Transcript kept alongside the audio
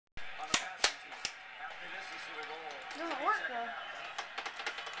doesn't work though.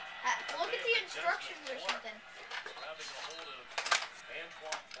 Look at the instructions or something.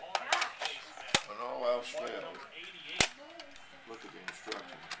 When all else fails, look at the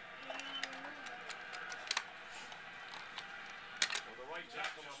instructions. Well, the right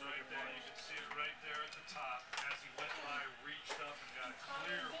gentleman right there, you can see it right there at the top. As he went by, reached up and got a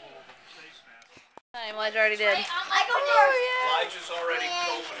clear hold of the face mask. Elijah already did. I go first. Elijah's already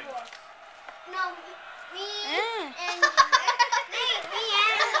opening. No, me and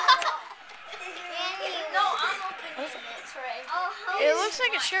No, I'm opening it, Trey. It looks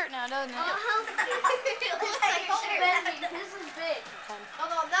like a shirt now, doesn't it? It looks like a shirt. This is big.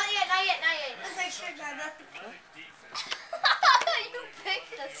 Hold on, not yet. Looks like shirt, man. You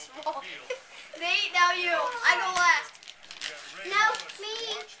picked a small. Nate, now you. I go last. No,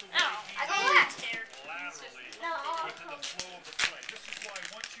 me. No, I go last. No, Within the flow of the play. This is why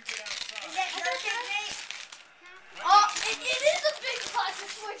once you get outside. is that perfect, Nate? Oh, it is a big box of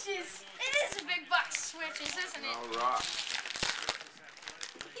switches. It is a big box of switches, isn't it? All right.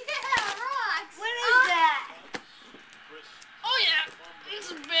 Yeah, rocks. What is that? Oh yeah, this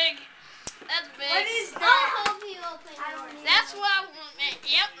is big. That's big. What is I'll that? help you open yours. That's what I want, man.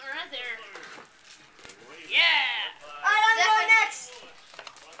 Yep, right there. Yeah. Alright, I'm going next.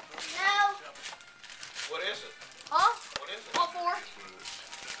 No. What is it? Huh? What is it? All four?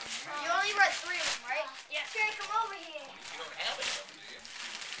 You only read 3 of them, right? Yeah. Trey, come over here. You don't have any of them, do you?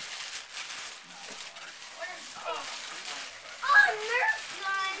 Oh, Nerf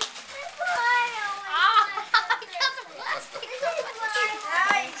gun. That's why I always That's a plastic.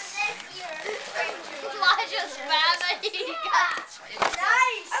 Nice. Elijah's mad that he got it.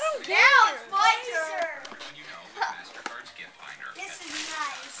 Nice. I don't care. Now it's my turn. You know, MasterCard's gift finder. This is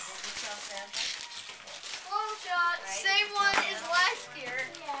nice. Slow shot. Same one as last year.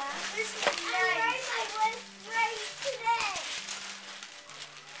 Yeah. This is nice. I was right today.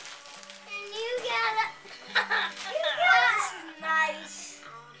 And you got a. This is nice.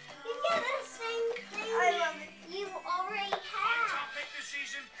 You got the same thing. I love it. You already have. Top pick this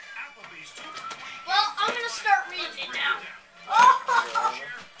season, Applebee's 2 Well, I'm going to start reading it now.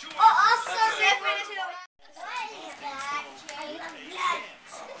 I'll start ripping it too. What is that, Jay?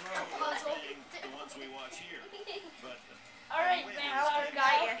 the ones we watch here. But All right, man. I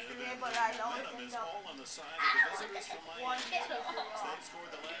forgot yesterday, but I don't momentum is all on the side of the visitors from Miami. They've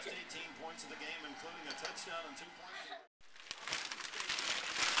scored the last 18 points of the game, including a touchdown and 2 points.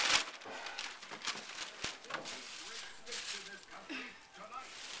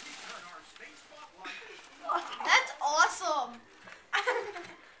 That's awesome.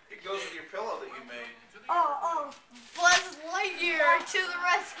 It goes with your pillow that you made. Oh. Buzz Lightyear to the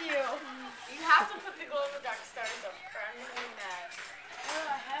rescue. You have to put the glow in the dark stars up, or I'm doing that. Oh,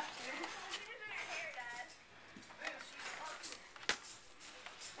 I have to.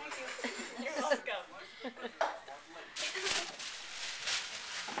 Thank you. You're welcome.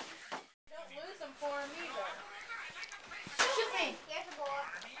 Don't lose them for me, though. Shoot me. Here's the ball.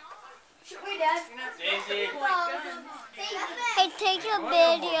 Shoot me, Dad. Daisy. Hey, take a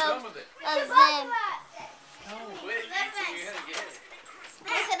video of them. Wait, you had to get it.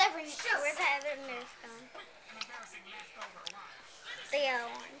 Where's that other Nerf gun? The other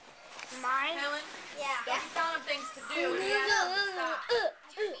one. Mine? Helen, Yeah. don't be telling them things to do. You have to stop.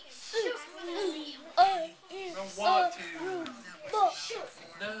 Don't want to.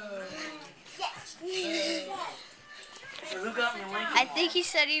 So who got me link? I think he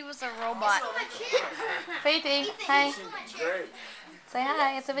said he was a robot. Faithy, hi. Great. Say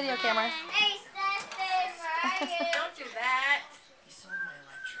hi, it's a video camera. Hey, Stephanie, Don't do that.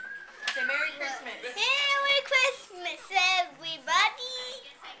 Say Merry Christmas. Merry Christmas, everybody.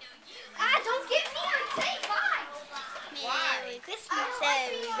 Don't get me on tape. Bye. Merry Christmas,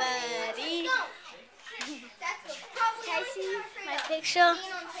 everybody. Can I see my picture?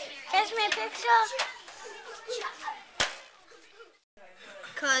 Can I see my picture?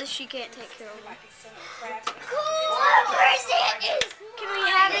 Because she can't take care of him. Where is it? Can we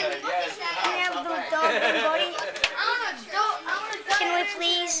have it? Can we have the dog named Buddy? Can we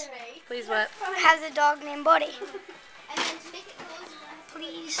please Please what? have the dog named Buddy?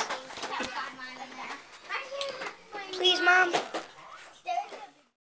 Please. Please, Mom.